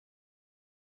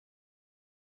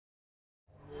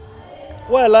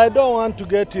Well, I don't want to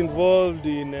get involved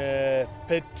in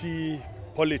petty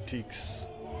politics.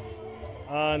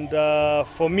 And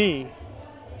for me,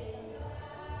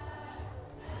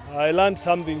 I learned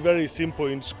something very simple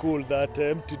in school, that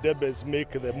empty debates make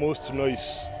the most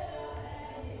noise.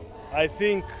 I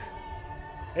think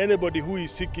anybody who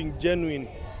is seeking genuine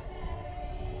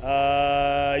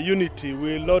unity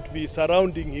will not be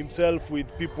surrounding himself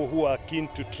with people who are keen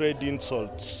to trade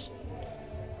insults.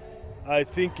 I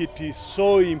think it is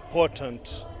so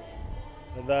important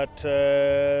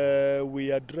that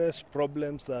we address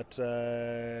problems that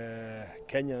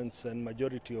Kenyans and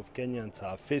majority of Kenyans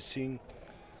are facing,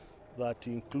 that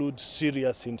includes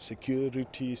serious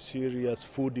insecurity, serious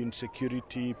food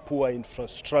insecurity, poor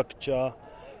infrastructure,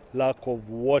 lack of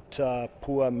water,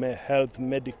 poor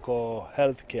medical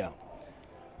health care.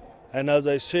 And as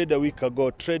I said a week ago,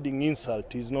 trading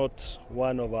insult is not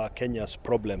one of our Kenya's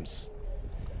problems.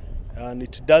 And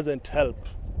it doesn't help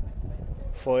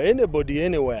for anybody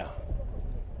anywhere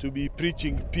to be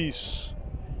preaching peace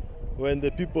when the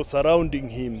people surrounding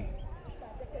him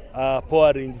are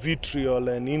pouring vitriol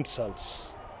and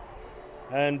insults.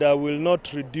 And I will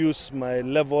not reduce my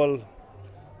level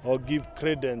or give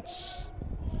credence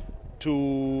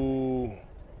to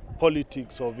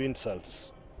politics of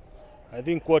insults. I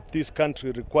think what this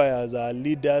country requires are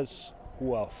leaders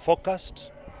who are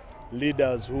focused,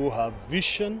 leaders who have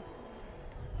vision,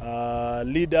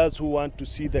 leaders who want to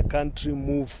see the country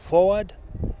move forward,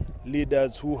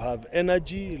 leaders who have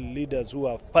energy, leaders who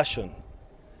have passion.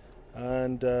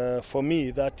 And for me,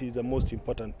 that is the most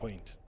important point.